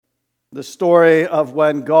the story of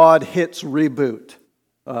when God hits reboot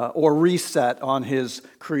or reset on his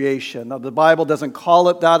creation. Now, the Bible doesn't call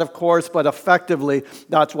it that, of course, but effectively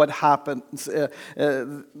that's what happens.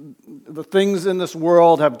 The things in this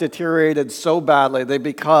world have deteriorated so badly, they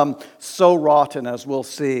become so rotten, as we'll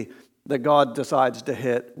see, that God decides to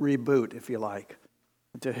hit reboot, if you like,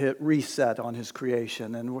 to hit reset on his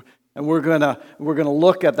creation. And we're gonna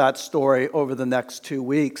look at that story over the next 2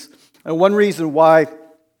 weeks. And one reason why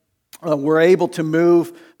we're able to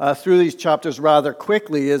move through these chapters rather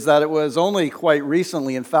quickly is that it was only quite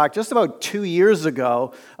recently, in fact, just about 2 years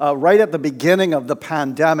ago, right at the beginning of the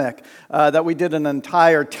pandemic, that we did an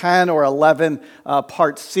entire 10 or 11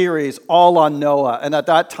 part series all on Noah. And at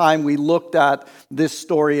that time, we looked at this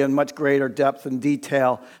story in much greater depth and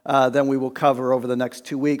detail than we will cover over the next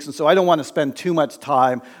 2 weeks. And so I don't want to spend too much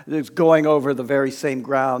time just going over the very same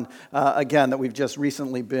ground, again, that we've just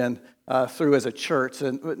recently been through as a church.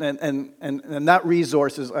 And that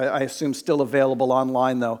resource is, I assume, still available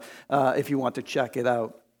online, though, if you want to check it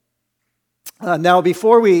out. Now,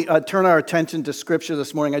 before we turn our attention to Scripture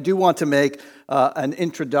this morning, I do want to make an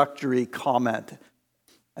introductory comment.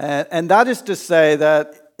 And that is to say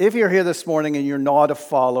that if you're here this morning and you're not a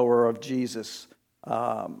follower of Jesus,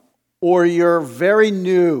 or you're very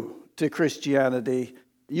new to Christianity,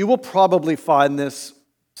 you will probably find this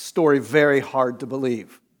story very hard to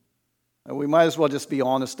believe. And we might as well just be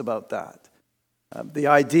honest about that. The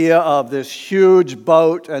idea of this huge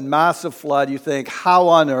boat and massive flood, you think, how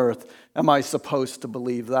on earth am I supposed to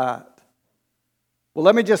believe that? Well,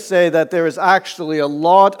 let me just say that there is actually a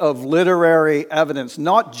lot of literary evidence,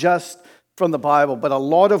 not just from the Bible, but a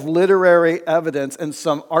lot of literary evidence and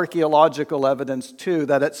some archaeological evidence too,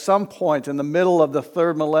 that at some point in the middle of the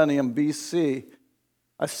 3rd millennium BC,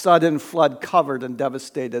 a sudden flood covered and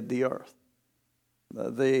devastated the earth.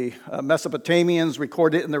 The Mesopotamians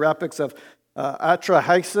recorded it in their epics of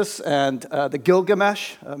Atrahasis and the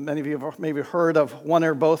Gilgamesh. Many of you have maybe heard of one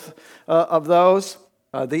or both of those.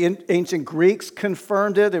 The ancient Greeks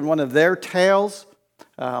confirmed it in one of their tales.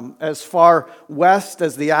 As far west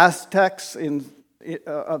as the Aztecs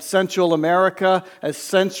of Central America, as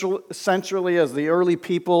centrally as the early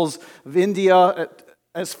peoples of India,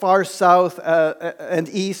 as far south and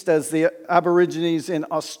east as the Aborigines in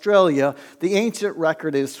Australia, the ancient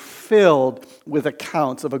record is filled with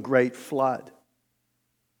accounts of a great flood.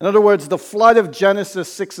 In other words, the flood of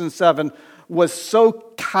Genesis 6 and 7 was so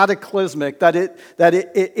cataclysmic that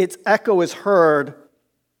its echo is heard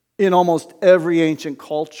in almost every ancient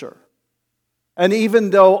culture. And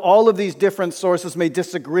even though all of these different sources may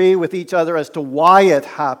disagree with each other as to why it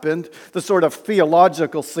happened, the sort of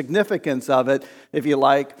theological significance of it, if you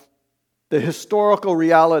like, the historical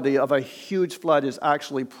reality of a huge flood is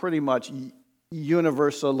actually pretty much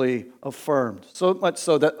universally affirmed. So much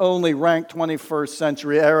so that only rank 21st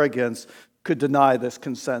century arrogance could deny this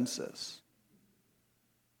consensus.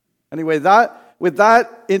 Anyway, with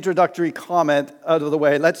that introductory comment out of the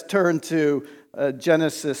way, let's turn to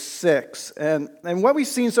Genesis 6. And what we've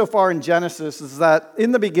seen so far in Genesis is that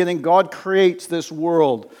in the beginning, God creates this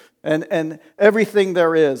world and everything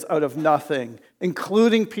there is out of nothing,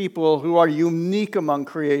 including people who are unique among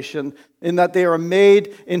creation in that they are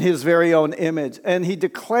made in his very own image. And he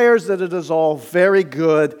declares that it is all very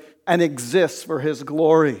good and exists for his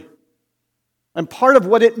glory. And part of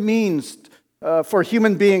what it means for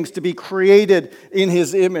human beings to be created in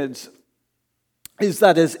his image is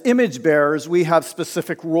that as image bearers, we have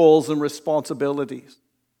specific roles and responsibilities.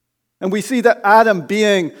 And we see that Adam,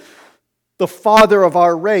 being the father of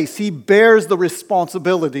our race, he bears the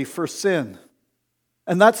responsibility for sin.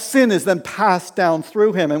 And that sin is then passed down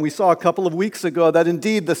through him. And we saw a couple of weeks ago that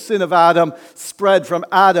indeed the sin of Adam spread from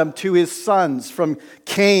Adam to his sons, from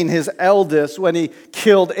Cain, his eldest, when he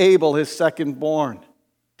killed Abel, his second-born.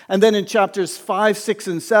 And then in chapters 5, 6,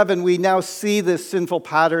 and 7, we now see this sinful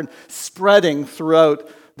pattern spreading throughout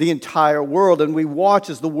the entire world. And we watch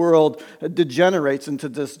as the world degenerates into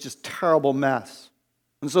this just terrible mess.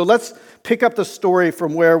 And so let's pick up the story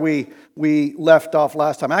from where we left off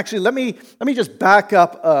last time. Actually, let me just back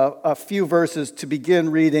up a few verses to begin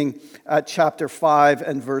reading at chapter 5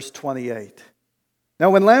 and verse 28. Now,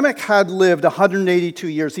 when Lamech had lived 182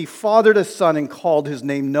 years, he fathered a son and called his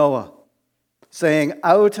name Noah, saying,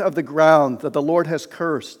 "Out of the ground that the Lord has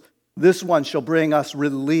cursed, this one shall bring us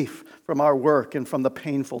relief from our work and from the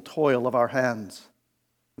painful toil of our hands."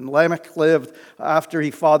 And Lamech lived after he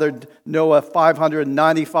fathered Noah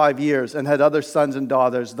 595 years and had other sons and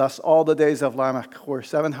daughters. Thus all the days of Lamech were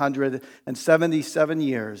 777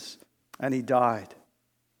 years, and he died.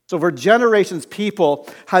 So for generations, people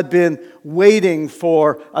had been waiting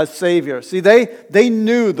for a Savior. See, they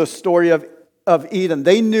knew the story of Eden.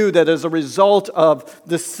 They knew that as a result of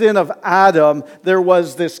the sin of Adam, there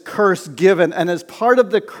was this curse given. And as part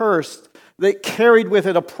of the curse, they carried with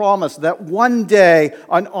it a promise that one day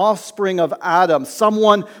an offspring of Adam,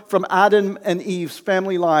 someone from Adam and Eve's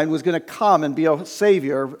family line, was going to come and be a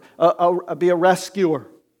Savior, be a rescuer.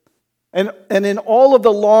 And in all of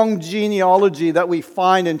the long genealogy that we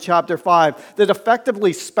find in chapter 5, that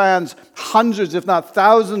effectively spans hundreds, if not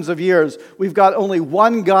thousands of years, we've got only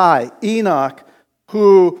one guy, Enoch,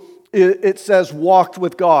 who, it says, walked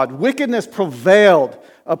with God. Wickedness prevailed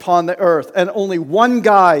upon the earth, and only one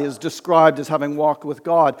guy is described as having walked with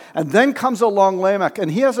God. And then comes along Lamech,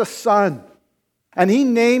 and he has a son. And he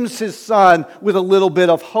names his son with a little bit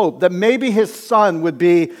of hope that maybe his son would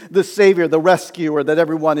be the Savior, the rescuer that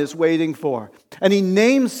everyone is waiting for. And he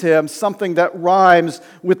names him something that rhymes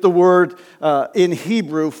with the word in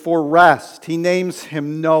Hebrew for rest. He names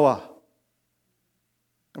him Noah.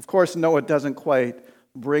 Of course, Noah doesn't quite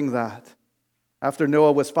bring that. After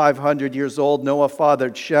Noah was 500 years old, Noah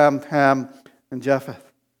fathered Shem, Ham, and Japheth.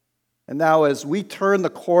 And now as we turn the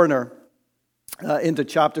corner into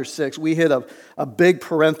chapter 6, we hit a big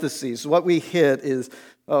parenthesis. What we hit is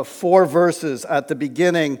 4 verses at the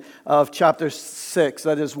beginning of chapter 6.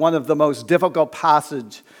 That is one of the most difficult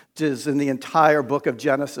passages in the entire book of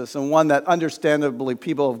Genesis, and one that understandably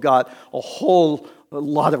people have got a whole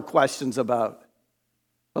lot of questions about.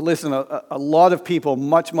 But listen, a lot of people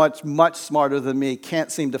much smarter than me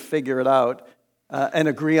can't seem to figure it out and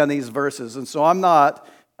agree on these verses. And so I'm not,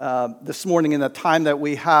 this morning in the time that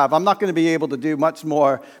we have, I'm not going to be able to do much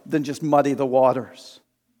more than just muddy the waters.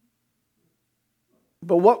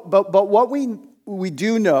 But what we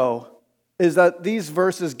do know is that these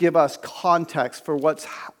verses give us context for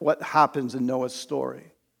what happens in Noah's story.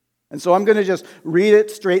 And so I'm going to just read it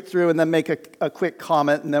straight through and then make a quick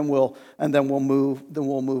comment, and then we'll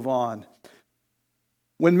move on.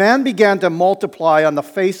 When man began to multiply on the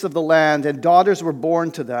face of the land and daughters were born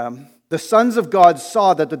to them, the sons of God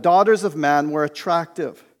saw that the daughters of man were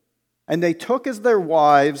attractive, and they took as their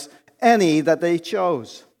wives any that they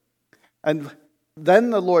chose. And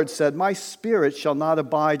then the Lord said, "My spirit shall not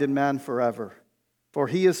abide in man forever, for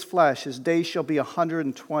he is flesh, his days shall be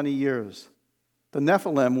 120 years. The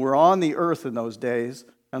Nephilim were on the earth in those days,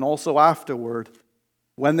 and also afterward,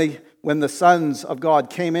 when the sons of God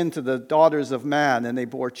came into the daughters of man, and they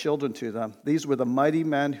bore children to them. These were the mighty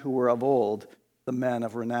men who were of old, the men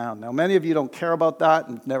of renown." Now, many of you don't care about that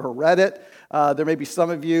and never read it. There may be some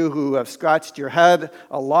of you who have scratched your head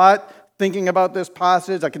a lot thinking about this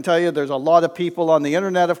passage. I can tell you there's a lot of people on the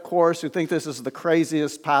internet, of course, who think this is the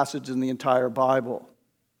craziest passage in the entire Bible.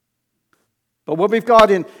 But what we've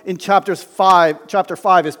got in chapter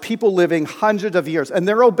 5 is people living hundreds of years, and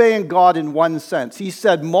they're obeying God in one sense. He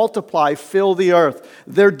said, multiply, fill the earth.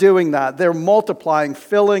 They're doing that. They're multiplying,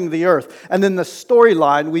 filling the earth. And in the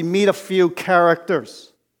storyline, we meet a few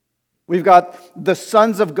characters. We've got the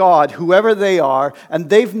sons of God, whoever they are, and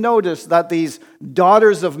they've noticed that these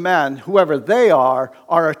daughters of men, whoever they are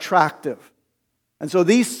attractive. And so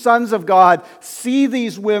these sons of God see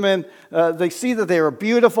these women, they see that they are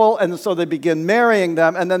beautiful, and so they begin marrying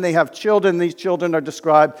them, and then they have children. These children are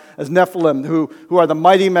described as Nephilim, who are the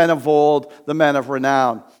mighty men of old, the men of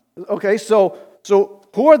renown. Okay, so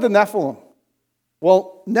who are the Nephilim?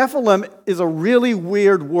 Well, Nephilim is a really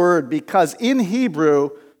weird word because in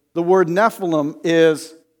Hebrew, the word Nephilim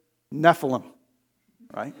is Nephilim,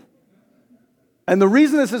 right? And the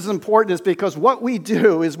reason this is important is because what we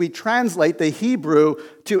do is we translate the Hebrew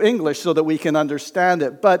to English so that we can understand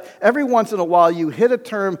it. But every once in a while you hit a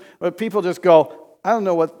term where people just go, I don't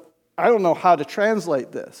know how to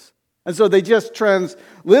translate this. And so they just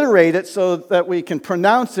transliterate it so that we can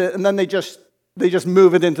pronounce it, and then they just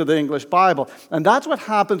move it into the English Bible. And that's what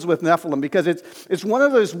happens with Nephilim, because it's one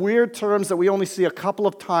of those weird terms that we only see a couple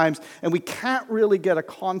of times, and we can't really get a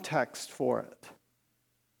context for it.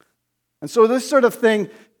 And so this sort of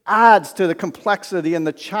thing adds to the complexity and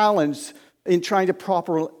the challenge in trying to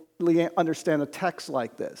properly understand a text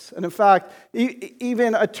like this. And in fact,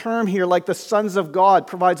 even a term here like the sons of God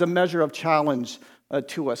provides a measure of challenge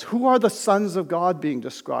to us. Who are the sons of God being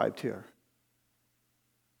described here?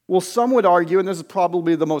 Well, some would argue, and this is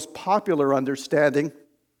probably the most popular understanding,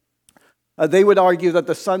 they would argue that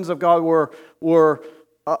the sons of God were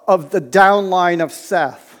of the downline of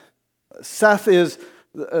Seth. Seth is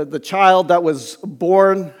the child that was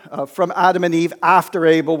born from Adam and Eve after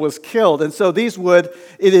Abel was killed. And so these would,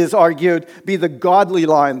 it is argued, be the godly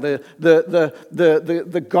line,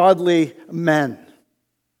 the godly men.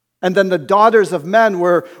 And then the daughters of men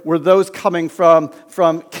were those coming from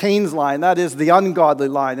Cain's line, that is the ungodly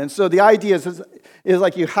line. And so the idea is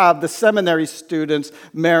like you have the seminary students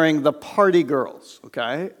marrying the party girls,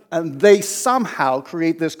 okay? And they somehow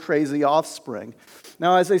create this crazy offspring.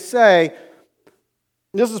 Now, as I say,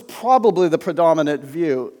 this is probably the predominant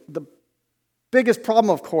view. The biggest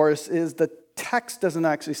problem, of course, is the text doesn't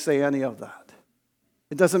actually say any of that.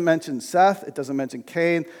 It doesn't mention Seth. It doesn't mention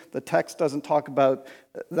Cain. The text doesn't talk about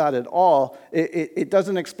that at all. It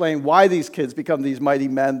doesn't explain why these kids become these mighty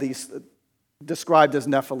men, these described as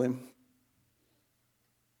Nephilim.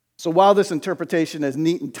 So while this interpretation is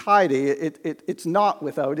neat and tidy, it's not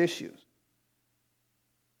without issues.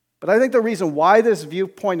 But I think the reason why this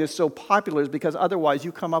viewpoint is so popular is because otherwise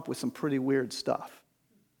you come up with some pretty weird stuff.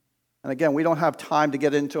 And again, we don't have time to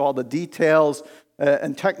get into all the details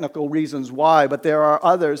and technical reasons why, but there are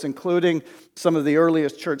others, including some of the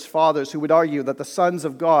earliest church fathers, who would argue that the sons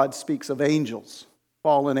of God speaks of angels,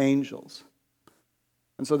 fallen angels.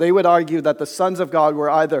 And so they would argue that the sons of God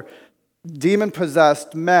were either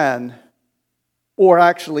demon-possessed men or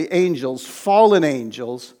actually angels, fallen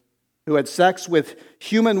angels, who had sex with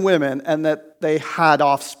human women and that they had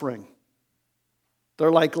offspring.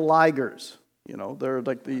 They're like ligers. You know, they're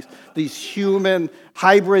like these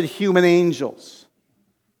hybrid human angels.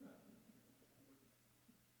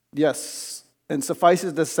 Yes, and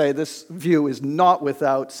suffices to say, this view is not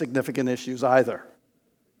without significant issues either.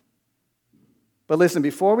 But listen,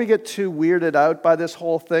 before we get too weirded out by this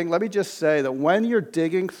whole thing, let me just say that when you're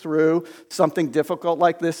digging through something difficult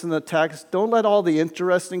like this in the text, don't let all the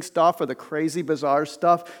interesting stuff or the crazy, bizarre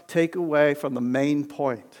stuff take away from the main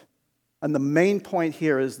point. And the main point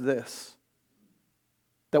here is this: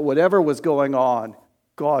 that whatever was going on,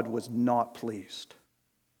 God was not pleased.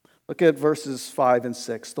 Look at verses 5 and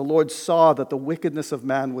 6. The Lord saw that the wickedness of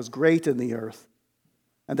man was great in the earth,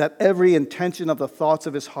 and that every intention of the thoughts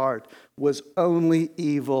of his heart was only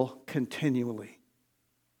evil continually.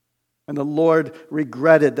 And the Lord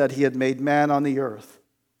regretted that he had made man on the earth,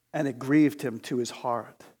 and it grieved him to his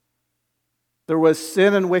heart. There was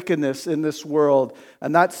sin and wickedness in this world,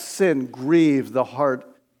 and that sin grieved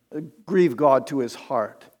God to his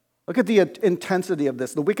heart. Look at the intensity of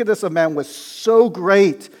this. The wickedness of man was so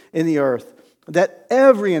great in the earth that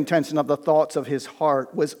every intention of the thoughts of his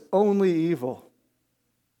heart was only evil.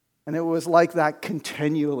 And it was like that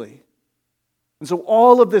continually. And so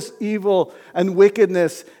all of this evil and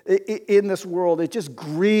wickedness in this world, it just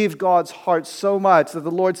grieved God's heart so much that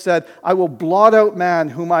the Lord said, I will blot out man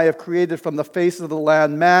whom I have created from the face of the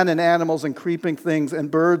land, man and animals and creeping things and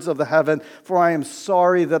birds of the heaven, for I am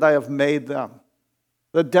sorry that I have made them.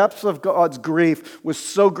 The depths of God's grief was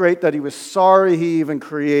so great that he was sorry he even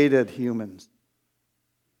created humans.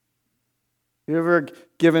 You ever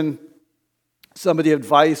given somebody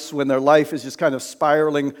advice when their life is just kind of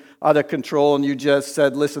spiraling out of control and you just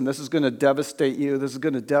said, listen, this is going to devastate you. This is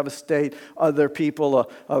going to devastate other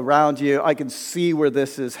people around you. I can see where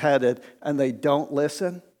this is headed. And they don't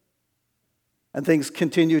listen. And things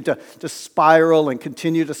continue to spiral and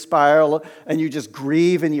continue to spiral. And you just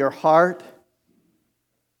grieve in your heart.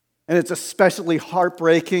 And it's especially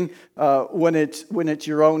heartbreaking when it's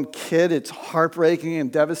your own kid. It's heartbreaking and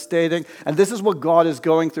devastating. And this is what God is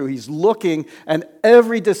going through. He's looking, and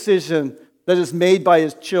every decision that is made by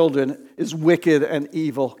his children is wicked and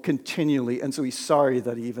evil continually. And so he's sorry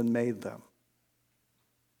that he even made them.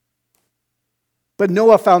 But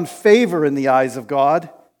Noah found favor in the eyes of God.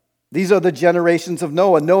 These are the generations of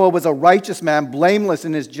Noah. Noah was a righteous man, blameless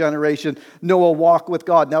in his generation. Noah walked with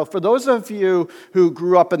God. Now, for those of you who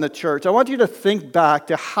grew up in the church, I want you to think back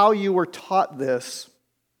to how you were taught this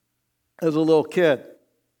as a little kid.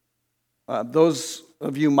 Those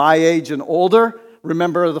of you my age and older,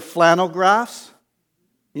 remember the flannel graphs?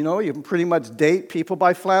 You know, you can pretty much date people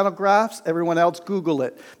by flannel graphs. Everyone else, Google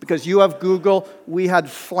it. Because you have Google, we had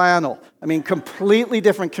flannel. I mean, completely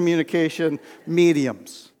different communication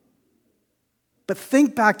mediums. But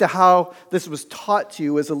think back to how this was taught to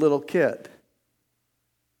you as a little kid.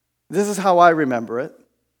 This is how I remember it.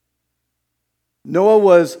 Noah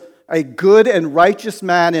was a good and righteous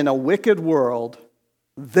man in a wicked world.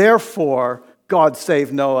 Therefore, God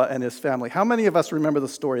saved Noah and his family. How many of us remember the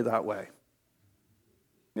story that way?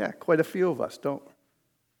 Yeah, quite a few of us, don't we?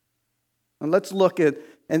 And let's look at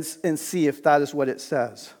and see if that is what it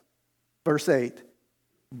says. Verse 8.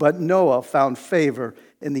 But Noah found favor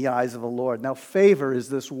in the eyes of the Lord. Now, favor is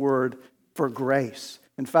this word for grace.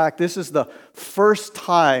 In fact, this is the first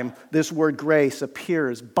time this word grace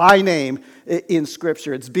appears by name in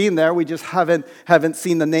Scripture. It's been there, we just haven't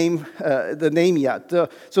seen the name yet.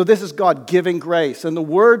 So this is God giving grace. And the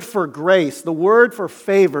word for grace, the word for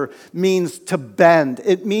favor, means to bend.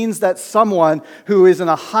 It means that someone who is in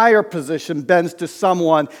a higher position bends to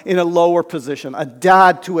someone in a lower position. A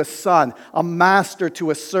dad to a son, a master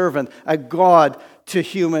to a servant, a God to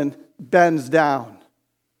human bends down.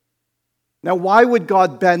 Now, why would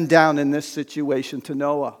God bend down in this situation to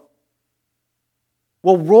Noah?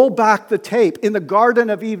 Well, roll back the tape. In the Garden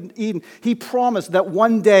of Eden, he promised that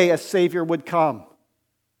one day a Savior would come.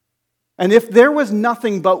 And if there was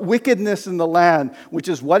nothing but wickedness in the land, which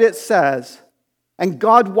is what it says, and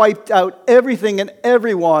God wiped out everything and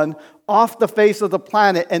everyone off the face of the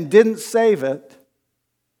planet and didn't save it,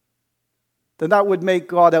 then that would make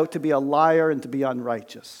God out to be a liar and to be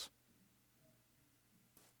unrighteous.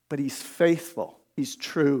 But he's faithful, he's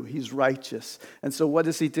true, he's righteous. And so what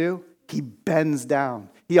does he do? He bends down.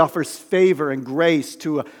 He offers favor and grace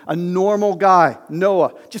to a normal guy,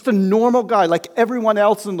 Noah, just a normal guy like everyone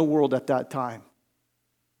else in the world at that time.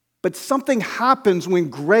 But something happens when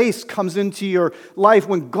grace comes into your life,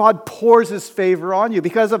 when God pours his favor on you.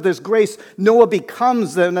 Because of this grace, Noah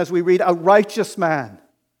becomes then, as we read, a righteous man.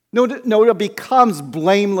 Noah becomes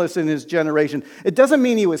blameless in his generation. It doesn't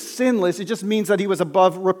mean he was sinless. It just means that he was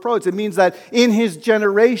above reproach. It means that in his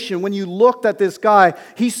generation, when you looked at this guy,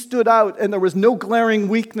 he stood out and there was no glaring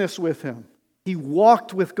weakness with him. He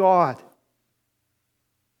walked with God.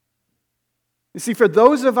 You see, for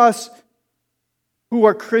those of us who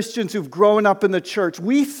are Christians who've grown up in the church,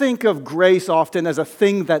 we think of grace often as a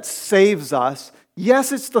thing that saves us.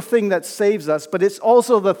 Yes, it's the thing that saves us, but it's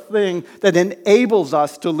also the thing that enables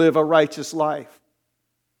us to live a righteous life.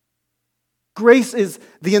 Grace is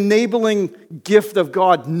the enabling gift of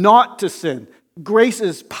God not to sin. Grace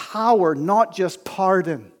is power, not just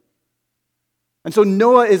pardon. And so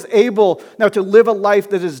Noah is able now to live a life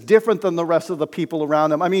that is different than the rest of the people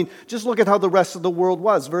around him. I mean, just look at how the rest of the world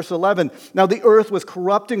was. Verse 11, now the earth was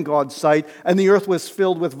corrupt in God's sight, and the earth was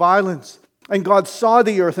filled with violence. And God saw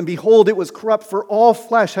the earth, and behold, it was corrupt, for all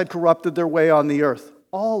flesh had corrupted their way on the earth.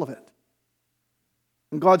 All of it.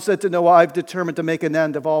 And God said to Noah, I've determined to make an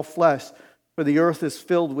end of all flesh, for the earth is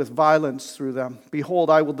filled with violence through them. Behold,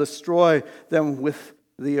 I will destroy them with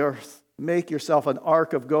the earth. Make yourself an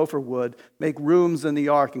ark of gopher wood. Make rooms in the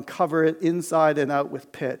ark and cover it inside and out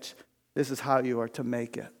with pitch. This is how you are to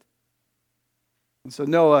make it. And so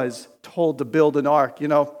Noah is told to build an ark. You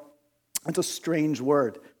know, it's a strange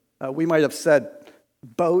word. We might have said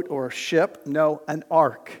boat or ship. No, an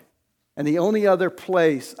ark. And the only other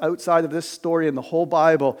place outside of this story in the whole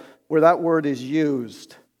Bible where that word is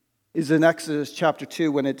used is in Exodus chapter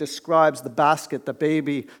 2 when it describes the basket that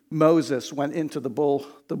baby Moses went into the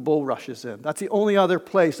bulrushes in. That's the only other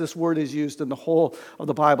place this word is used in the whole of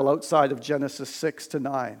the Bible outside of Genesis 6 to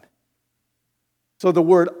 9. So the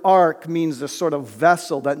word ark means this sort of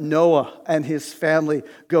vessel that Noah and his family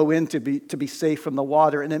go in to be safe from the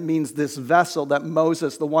water. And it means this vessel that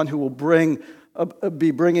Moses, the one who will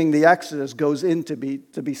be bringing the Exodus, goes in to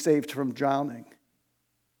be saved from drowning.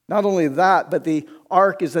 Not only that, but the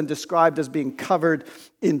ark is then described as being covered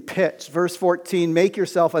in pitch. Verse 14, make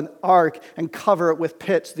yourself an ark and cover it with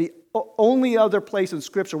pitch. The only other place in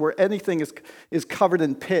Scripture where anything is covered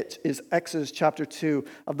in pitch is Exodus chapter 2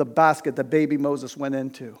 of the basket that baby Moses went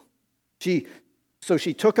into. So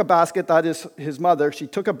she took a basket, that is his mother, she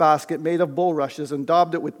took a basket made of bulrushes and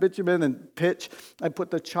daubed it with bitumen and pitch and put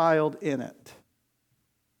the child in it.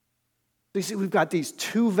 So you see, we've got these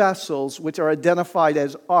two vessels which are identified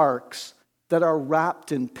as arks that are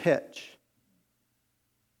wrapped in pitch.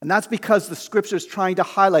 And that's because the Scripture is trying to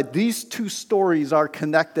highlight these two stories are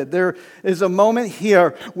connected. There is a moment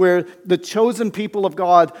here where the chosen people of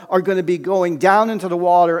God are going to be going down into the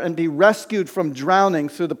water and be rescued from drowning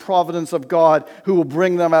through the providence of God who will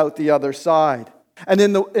bring them out the other side. And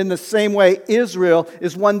in the same way, Israel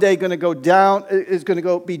is one day going to go down, is going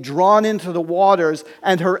to be drawn into the waters,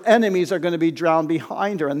 and her enemies are going to be drowned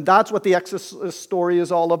behind her. And that's what the Exodus story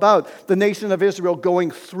is all about. The nation of Israel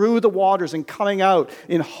going through the waters and coming out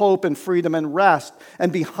in hope and freedom and rest.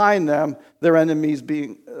 And behind them, their enemies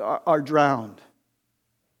are drowned.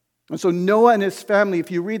 And so Noah and his family,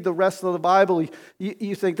 if you read the rest of the Bible,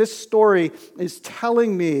 you think this story is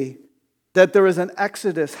telling me that there is an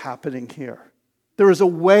exodus happening here. There is a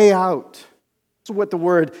way out. That's what the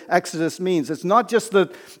word Exodus means. It's not just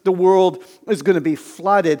that the world is going to be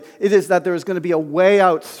flooded. It is that there is going to be a way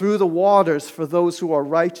out through the waters for those who are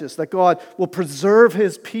righteous. That God will preserve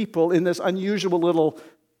his people in this unusual little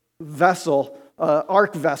vessel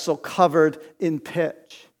ark vessel covered in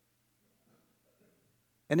pitch.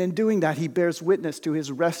 And in doing that, he bears witness to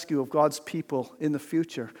his rescue of God's people in the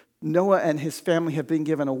future. Noah and his family have been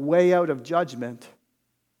given a way out of judgment,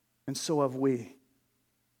 and so have we.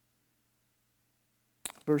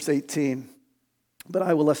 Verse 18, but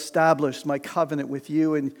I will establish my covenant with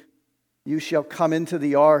you, and you shall come into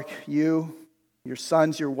the ark, you, your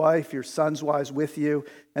sons, your wife, your sons' wives with you,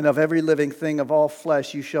 and of every living thing of all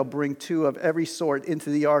flesh you shall bring 2 of every sort into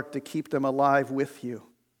the ark to keep them alive with you.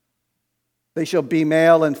 They shall be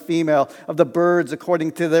male and female, of the birds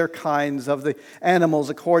according to their kinds, of the animals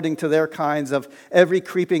according to their kinds, of every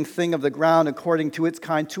creeping thing of the ground according to its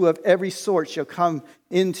kind. 2 of every sort shall come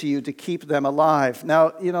into you to keep them alive. Now,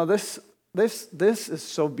 this is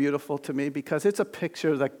so beautiful to me because it's a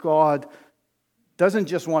picture that God doesn't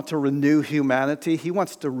just want to renew humanity, he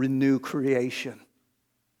wants to renew creation.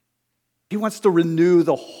 He wants to renew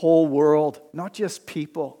the whole world, not just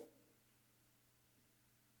people.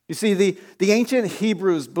 You see, the ancient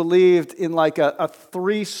Hebrews believed in like a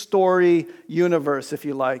 3-story universe, if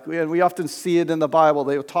you like. And we often see it in the Bible.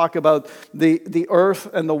 They will talk about the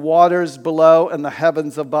earth and the waters below and the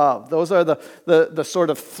heavens above. Those are the sort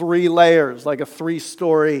of 3 layers, like a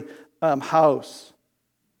 3-story house.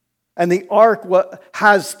 And the ark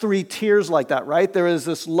has 3 tiers like that, right? There is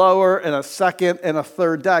this lower and a second and a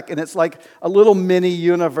third deck. And it's like a little mini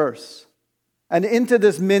universe. And into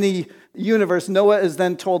this mini universe, Noah is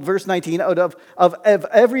then told, verse 19, out of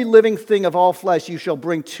every living thing of all flesh, you shall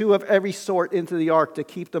bring 2 of every sort into the ark to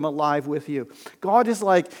keep them alive with you. God is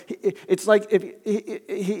like, it's like if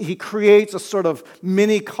he creates a sort of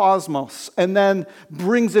mini cosmos and then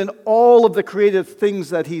brings in all of the creative things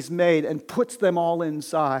that he's made and puts them all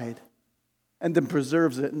inside and then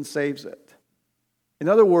preserves it and saves it. In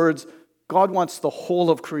other words, God wants the whole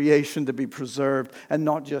of creation to be preserved and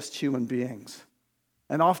not just human beings.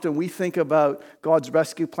 And often we think about God's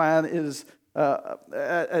rescue plan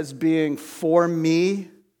as being for me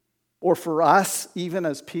or for us, even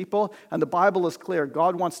as people. And the Bible is clear.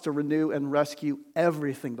 God wants to renew and rescue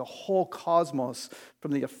everything, the whole cosmos,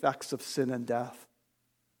 from the effects of sin and death.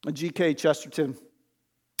 And G.K. Chesterton,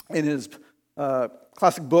 in his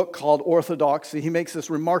classic book called Orthodoxy, he makes this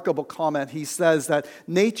remarkable comment. He says that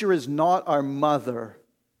nature is not our mother,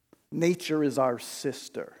 nature is our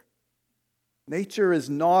sister. Nature is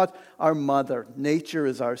not our mother, nature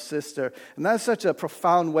is our sister. And that's such a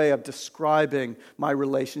profound way of describing my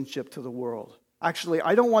relationship to the world. Actually,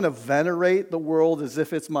 I don't want to venerate the world as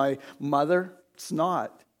if it's my mother. It's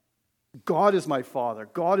not. God is my father,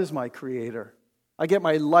 God is my creator. I get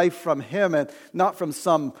my life from him and not from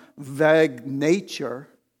some vague nature,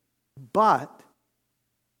 but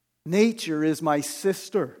nature is my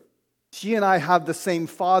sister. She and I have the same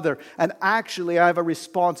father, and actually I have a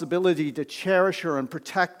responsibility to cherish her and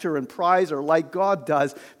protect her and prize her like God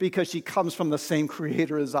does because she comes from the same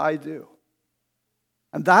creator as I do.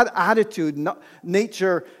 And that attitude,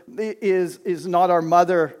 nature is not our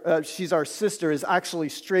mother, she's our sister, is actually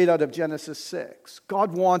straight out of Genesis 6.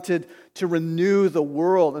 God wanted to renew the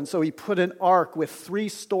world, and so he put an ark with 3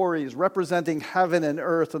 stories representing heaven and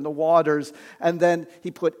earth and the waters, and then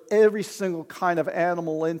he put every single kind of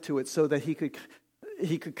animal into it so that he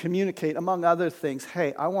could communicate, among other things,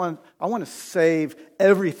 hey, I want to save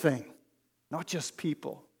everything, not just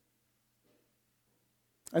people.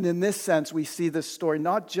 And in this sense, we see this story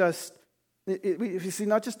we see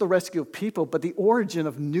not just the rescue of people, but the origin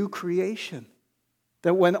of new creation.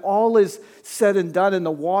 That when all is said and done and the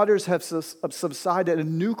waters have subsided, a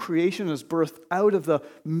new creation is birthed out of the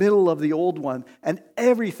middle of the old one, and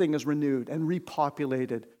everything is renewed and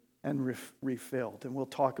repopulated and refilled. And we'll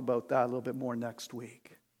talk about that a little bit more next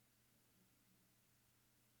week.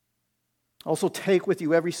 Also, take with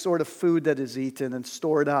you every sort of food that is eaten and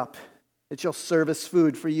store it up. It shall serve as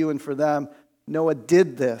food for you and for them. Noah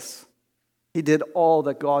did this. He did all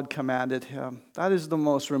that God commanded him. That is the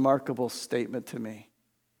most remarkable statement to me.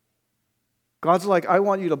 God's like, I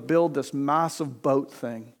want you to build this massive boat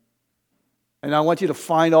thing. And I want you to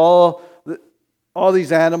find all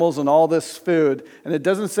these animals and all this food. And it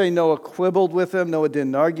doesn't say Noah quibbled with him. Noah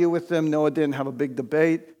didn't argue with him. Noah didn't have a big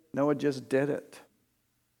debate. Noah just did it.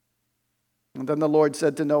 And then the Lord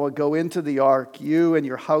said to Noah, go into the ark, you and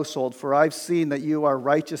your household, for I've seen that you are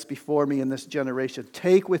righteous before me in this generation.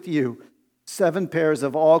 Take with you 7 pairs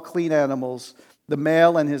of all clean animals, the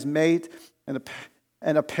male and his mate,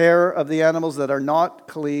 and a pair of the animals that are not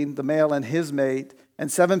clean, the male and his mate,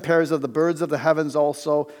 and 7 pairs of the birds of the heavens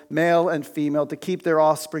also, male and female, to keep their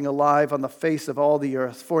offspring alive on the face of all the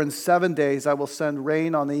earth. For in 7 days I will send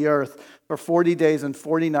rain on the earth for 40 days and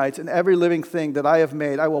 40 nights, and every living thing that I have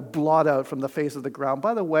made I will blot out from the face of the ground.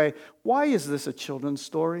 By the way, why is this a children's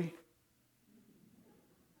story?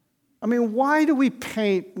 I mean, why do we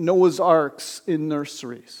paint Noah's Arks in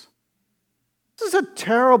nurseries? This is a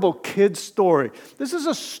terrible kid's story. This is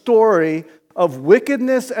a story of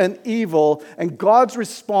wickedness and evil and God's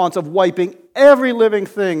response of wiping every living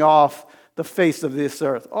thing off the face of this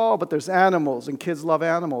earth. Oh, but there's animals, and kids love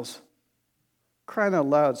animals. Crying out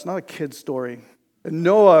loud, it's not a kid's story. And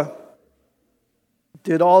Noah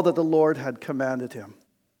did all that the Lord had commanded him.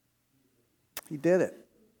 He did it.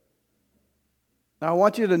 Now I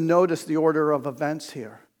want you to notice the order of events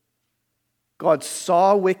here. God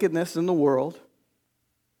saw wickedness in the world.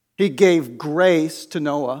 He gave grace to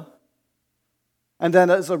Noah. And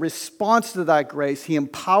then as a response to that grace, he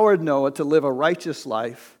empowered Noah to live a righteous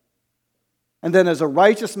life. And then as a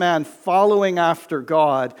righteous man following after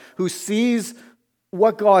God, who sees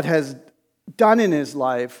what God has done in his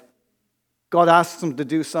life, God asks him to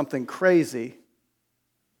do something crazy.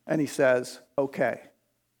 And he says, okay.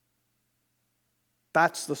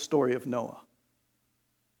 That's the story of Noah.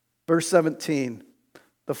 Verse 17.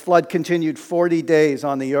 The flood continued 40 days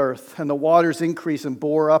on the earth, and the waters increased and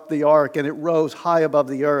bore up the ark, and it rose high above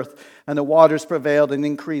the earth, and the waters prevailed and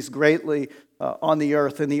increased greatly on the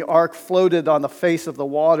earth, and the ark floated on the face of the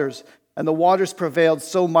waters, and the waters prevailed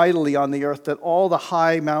so mightily on the earth that all the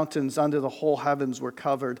high mountains under the whole heavens were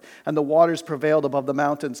covered, and the waters prevailed above the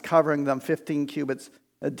mountains, covering them 15 cubits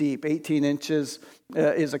deep. 18 inches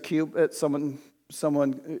is a cube.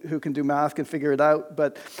 Someone who can do math can figure it out,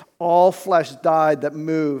 but all flesh died that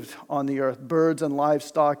moved on the earth, birds and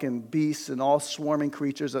livestock and beasts and all swarming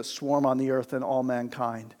creatures that swarm on the earth and all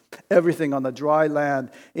mankind. Everything on the dry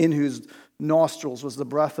land in whose nostrils was the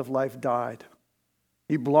breath of life died.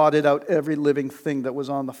 He blotted out every living thing that was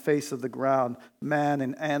on the face of the ground, man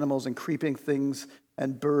and animals and creeping things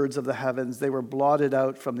and birds of the heavens. They were blotted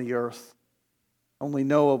out from the earth. Only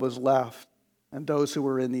Noah was left and those who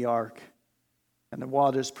were in the ark. And the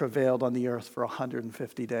waters prevailed on the earth for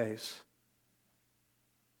 150 days.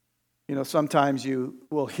 You know, sometimes you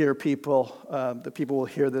will hear people, the people will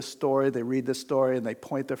hear this story, they read this story, and they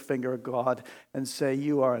point their finger at God and say,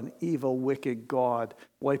 you are an evil, wicked God,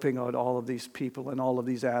 wiping out all of these people and all of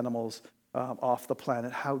these animals off the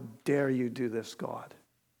planet. How dare you do this, God?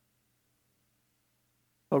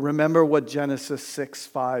 But remember what Genesis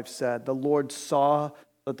 6:5 said. The Lord saw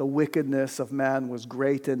that the wickedness of man was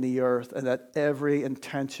great in the earth, and that every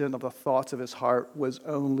intention of the thoughts of his heart was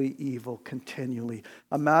only evil continually.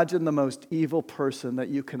 Imagine the most evil person that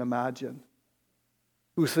you can imagine,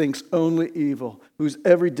 who thinks only evil, whose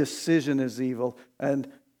every decision is evil, and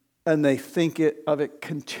they think of it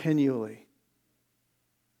continually.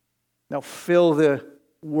 Now fill the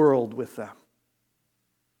world with them.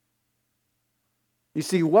 You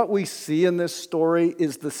see, what we see in this story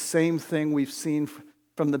is the same thing we've seen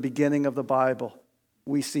from the beginning of the Bible.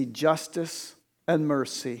 We see justice and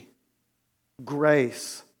mercy,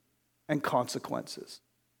 grace and consequences.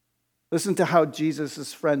 Listen to how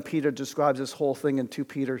Jesus' friend Peter describes this whole thing in 2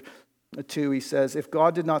 Peter 2. He says, if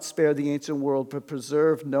God did not spare the ancient world but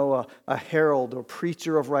preserved Noah, a herald or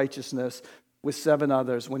preacher of righteousness, with 7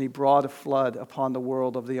 others when he brought a flood upon the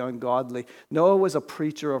world of the ungodly. Noah was a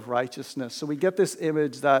preacher of righteousness. So we get this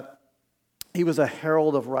image that he was a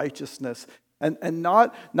herald of righteousness. And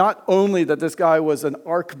not only that this guy was an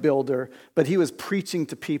ark builder, but he was preaching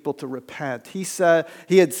to people to repent. He said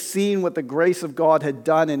he had seen what the grace of God had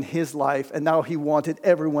done in his life, and now he wanted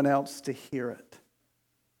everyone else to hear it.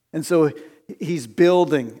 And so he's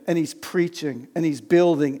building, and he's preaching, and he's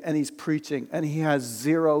building, and he's preaching, and he has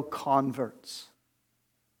 0 converts.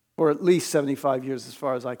 For at least 75 years, as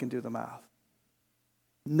far as I can do the math.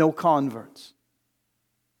 No converts.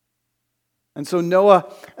 And so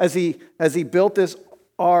Noah, as he built this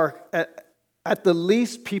ark, at the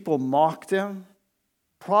least people mocked him.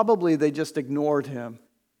 Probably they just ignored him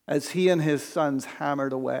as he and his sons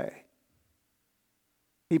hammered away.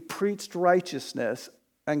 He preached righteousness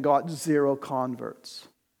and got 0 converts.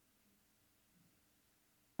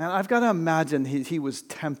 And I've got to imagine he was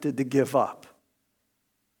tempted to give up.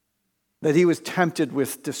 That he was tempted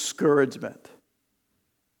with discouragement.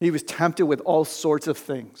 He was tempted with all sorts of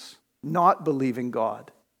things. Not believing God.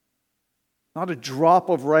 Not a drop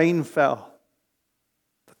of rain fell.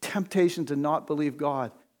 The temptation to not believe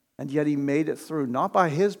God. And yet he made it through, not by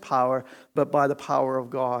his power, but by the power of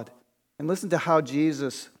God. And listen to how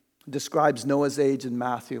Jesus describes Noah's age in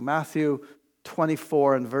Matthew. Matthew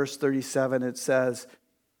 24 and verse 37, it says,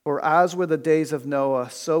 "For as were the days of Noah,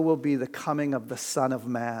 so will be the coming of the Son of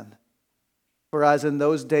Man. For as in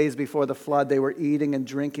those days before the flood, they were eating and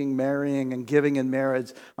drinking, marrying and giving in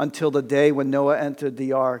marriage until the day when Noah entered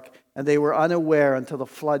the ark, and they were unaware until the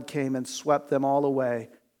flood came and swept them all away.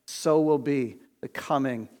 So will be the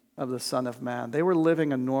coming of the Son of Man." They were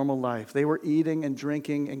living a normal life. They were eating and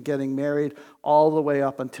drinking and getting married all the way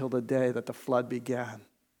up until the day that the flood began.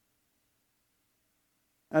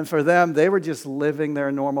 And for them, they were just living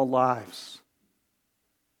their normal lives.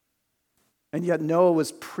 And yet Noah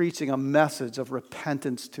was preaching a message of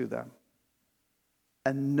repentance to them.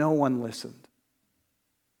 And no one listened.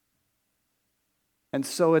 And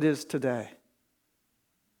so it is today.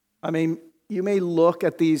 I mean, you may look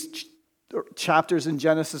at these chapters in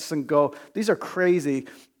Genesis and go, these are crazy.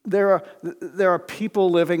 There are people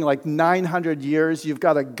living like 900 years. You've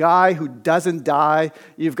got a guy who doesn't die.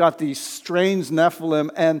 You've got these strange Nephilim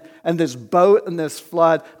and this boat and this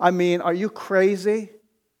flood. I mean, are you crazy?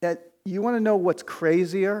 You want to know what's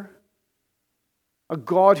crazier? A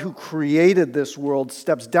God who created this world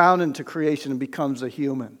steps down into creation and becomes a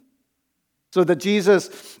human. So that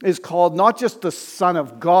Jesus is called not just the Son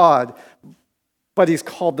of God, but he's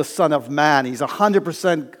called the Son of Man. He's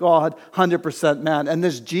 100% God, 100% man. And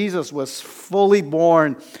this Jesus was fully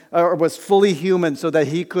born, or was fully human, so that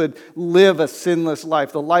he could live a sinless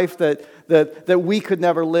life, the life that we could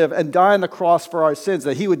never live, and die on the cross for our sins,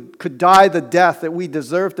 that he could die the death that we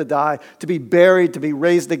deserve to die, to be buried, to be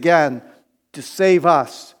raised again, to save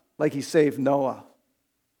us like he saved Noah.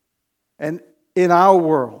 And in our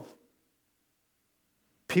world,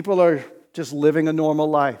 people are just living a normal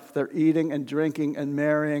life. They're eating and drinking and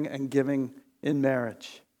marrying and giving in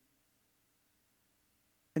marriage.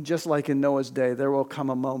 And just like in Noah's day, there will come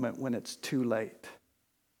a moment when it's too late.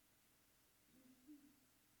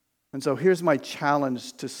 And so here's my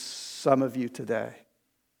challenge to some of you today.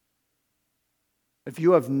 If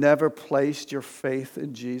you have never placed your faith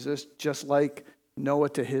in Jesus, just like Noah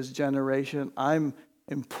to his generation, I'm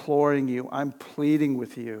imploring you, I'm pleading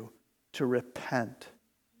with you to repent.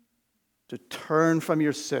 To turn from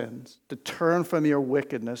your sins, to turn from your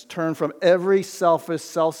wickedness, turn from every selfish,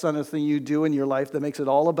 self-centered thing you do in your life that makes it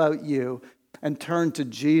all about you, and turn to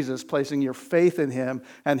Jesus, placing your faith in him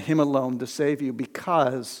and him alone to save you,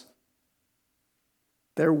 because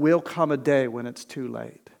there will come a day when it's too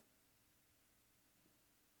late.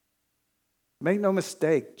 Make no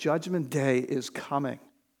mistake, Judgment Day is coming.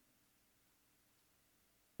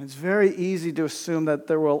 It's very easy to assume that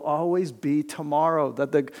there will always be tomorrow,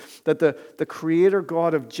 that the Creator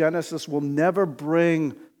God of Genesis will never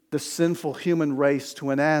bring the sinful human race to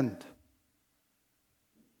an end.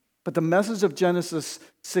 But the message of Genesis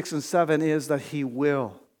 6 and 7 is that he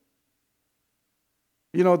will.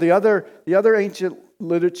 You know, the other ancient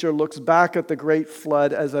literature looks back at the Great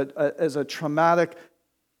Flood as a traumatic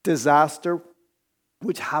disaster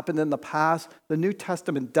which happened in the past. The New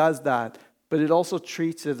Testament does that. But it also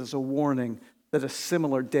treats it as a warning that a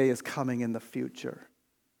similar day is coming in the future.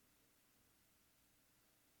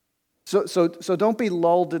 So don't be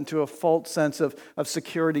lulled into a false sense of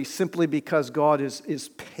security simply because God is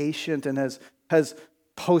patient and has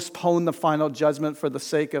postponed the final judgment for the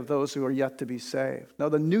sake of those who are yet to be saved. No,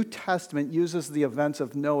 the New Testament uses the events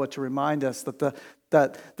of Noah to remind us that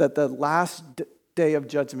the last day of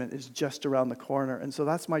judgment is just around the corner. And so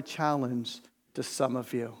that's my challenge to some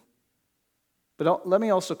of you. But let me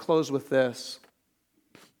also close with this.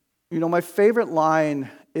 You know, my favorite line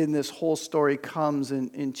in this whole story comes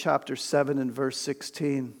in chapter 7 and verse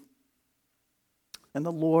 16. And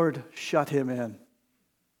the Lord shut him in.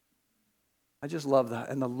 I just love that.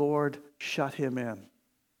 And the Lord shut him in.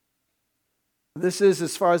 This is,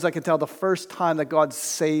 as far as I can tell, the first time that God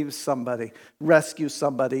saves somebody, rescues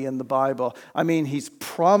somebody in the Bible. I mean, he's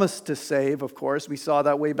promised to save, of course. We saw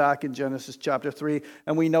that way back in Genesis chapter 3,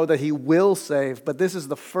 and we know that he will save. But this is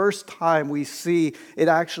the first time we see it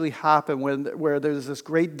actually happen where there's this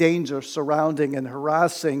great danger surrounding and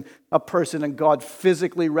harassing a person, and God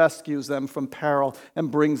physically rescues them from peril and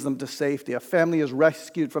brings them to safety. A family is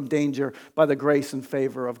rescued from danger by the grace and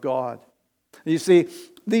favor of God. You see,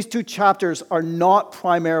 these two chapters are not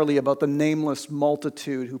primarily about the nameless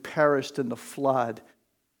multitude who perished in the flood,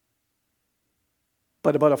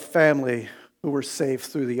 but about a family who were saved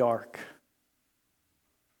through the ark.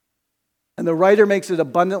 And the writer makes it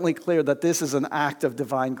abundantly clear that this is an act of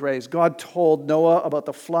divine grace. God told Noah about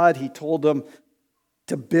the flood. He told him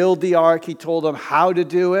to build the ark. He told him how to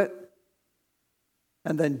do it.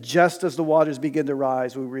 And then just as the waters begin to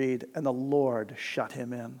rise, we read, and the Lord shut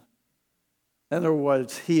him in. In other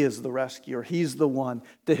words, he is the rescuer. He's the one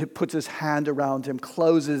that puts his hand around him,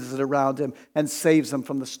 closes it around him, and saves him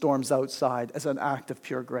from the storms outside as an act of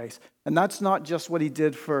pure grace. And that's not just what he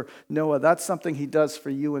did for Noah. That's something he does for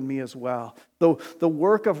you and me as well. The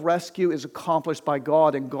work of rescue is accomplished by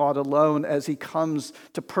God and God alone as he comes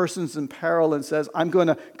to persons in peril and says, I'm going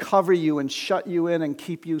to cover you and shut you in and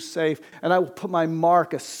keep you safe. And I will put my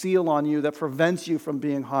mark, a seal on you that prevents you from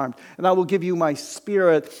being harmed. And I will give you my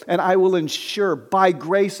spirit, and I will ensure by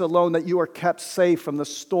grace alone that you are kept safe from the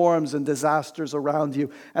storms and disasters around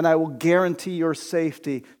you. And I will guarantee your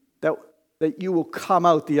safety, that you will come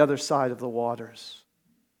out the other side of the waters.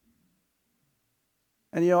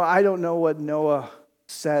 And I don't know what Noah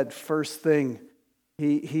said first thing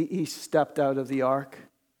he stepped out of the ark.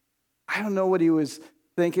 I don't know what he was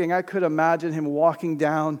thinking. I could imagine him walking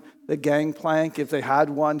down the gangplank, if they had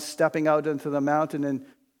one, stepping out into the mountain and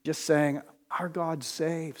just saying, our God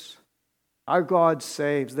saves. Our God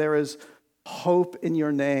saves. There is hope in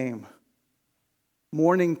your name.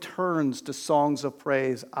 Morning turns to songs of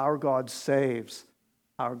praise. Our God saves.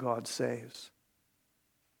 Our God saves.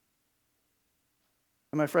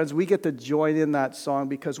 And my friends, we get to join in that song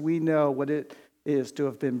because we know what it is to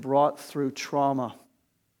have been brought through trauma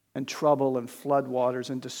and trouble and floodwaters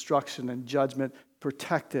and destruction and judgment,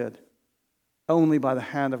 protected only by the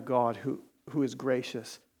hand of God who is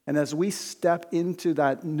gracious. And as we step into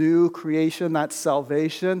that new creation, that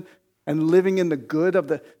salvation, and living in the good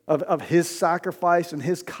of his sacrifice and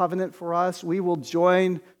his covenant for us, we will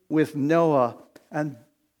join with Noah and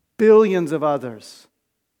billions of others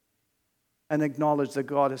and acknowledge that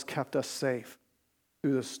God has kept us safe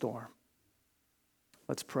through the storm.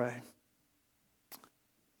 Let's pray.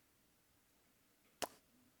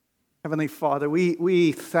 Heavenly Father,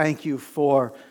 we thank you for